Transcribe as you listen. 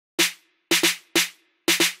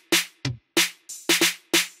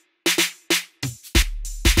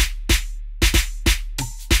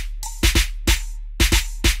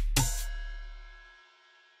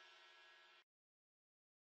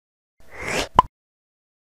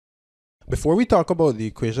Before we talk about the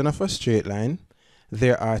equation of a straight line,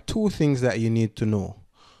 there are two things that you need to know: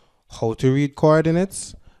 how to read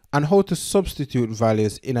coordinates and how to substitute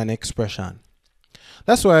values in an expression.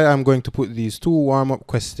 That's why I'm going to put these two warm-up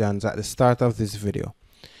questions at the start of this video.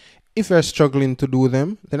 If you're struggling to do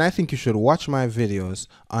them, then I think you should watch my videos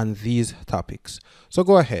on these topics. So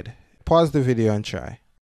go ahead, pause the video and try.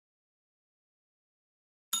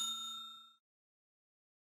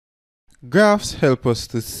 Graphs help us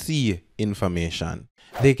to see information.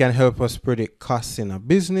 They can help us predict costs in a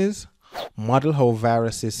business, model how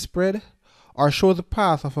viruses spread, or show the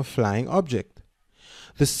path of a flying object.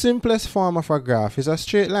 The simplest form of a graph is a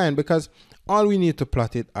straight line because all we need to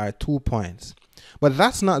plot it are 2 points. But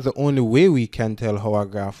that's not the only way we can tell how a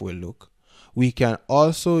graph will look. We can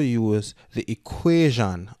also use the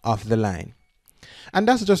equation of the line. And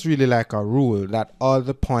that's just really like a rule that all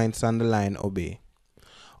the points on the line obey.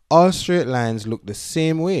 All straight lines look the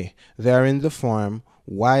same way. They are in the form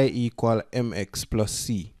y equal mx plus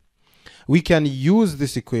c. We can use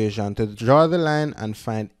this equation to draw the line and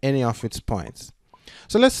find any of its points.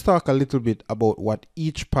 So let's talk a little bit about what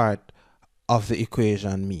each part of the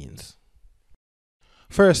equation means.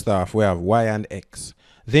 First off, we have y and x.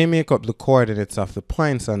 They make up the coordinates of the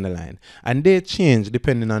points on the line, and they change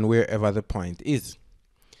depending on wherever the point is.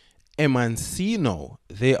 M and c now,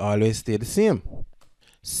 they always stay the same.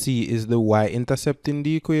 C is the y-intercept in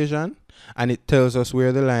the equation, and it tells us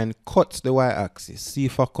where the line cuts the y-axis, C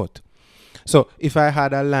for cut. So if I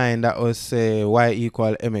had a line that was, say, y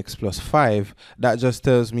equal mx plus 5, that just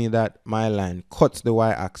tells me that my line cuts the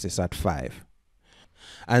y-axis at 5.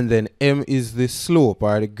 And then m is the slope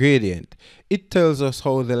or the gradient. It tells us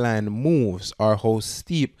how the line moves or how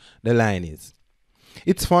steep the line is.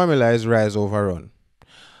 Its formula is rise over run.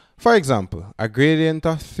 For example, a gradient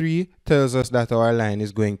of 3 tells us that our line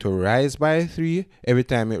is going to rise by 3 every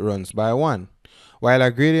time it runs by 1, while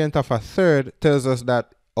a gradient of a third tells us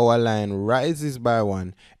that our line rises by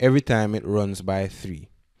 1 every time it runs by 3.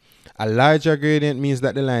 A larger gradient means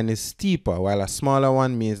that the line is steeper, while a smaller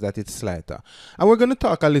one means that it's slighter. And we're going to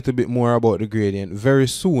talk a little bit more about the gradient very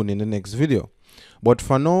soon in the next video. But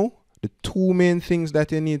for now, the two main things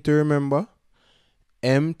that you need to remember: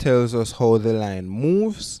 M tells us how the line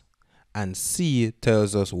moves, and C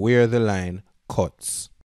tells us where the line cuts.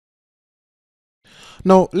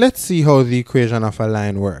 Now, let's see how the equation of a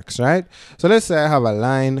line works, right? So let's say I have a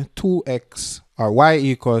line 2x or y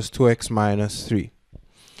equals 2x minus 3.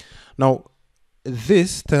 Now,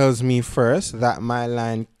 this tells me first that my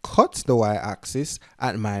line cuts the y-axis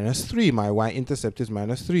at minus 3. My y-intercept is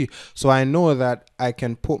minus 3. So I know that I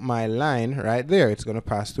can put my line right there. It's going to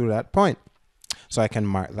pass through that point. So I can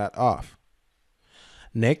mark that off.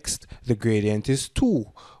 Next, the gradient is 2,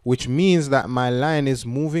 which means that my line is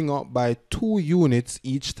moving up by 2 units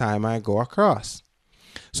each time I go across.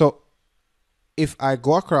 So if I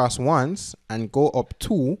go across once and go up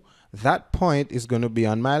 2, that point is going to be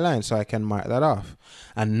on my line, so I can mark that off.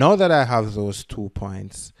 And now that I have those 2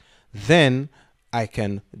 points, then I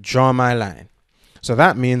can draw my line. So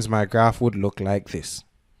that means my graph would look like this.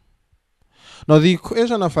 Now, the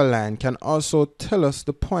equation of a line can also tell us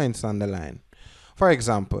the points on the line. For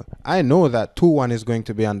example, I know that 2, 1 is going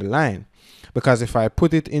to be on the line, because if I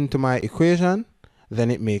put it into my equation,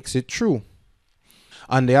 then it makes it true.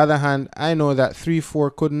 On the other hand, I know that 3,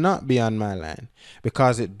 4 could not be on my line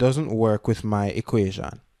because it doesn't work with my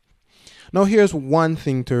equation. Now here's one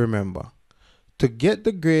thing to remember. To get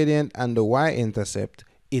the gradient and the y-intercept,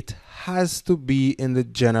 it has to be in the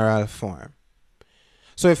general form.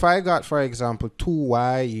 So if I got, for example,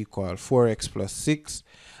 2y equal 4x plus 6,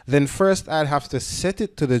 then first I'd have to set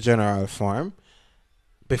it to the general form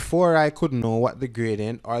before I could know what the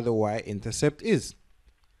gradient or the y-intercept is.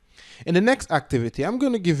 In the next activity, I'm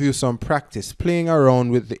going to give you some practice playing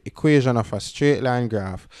around with the equation of a straight line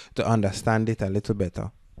graph to understand it a little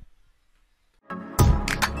better.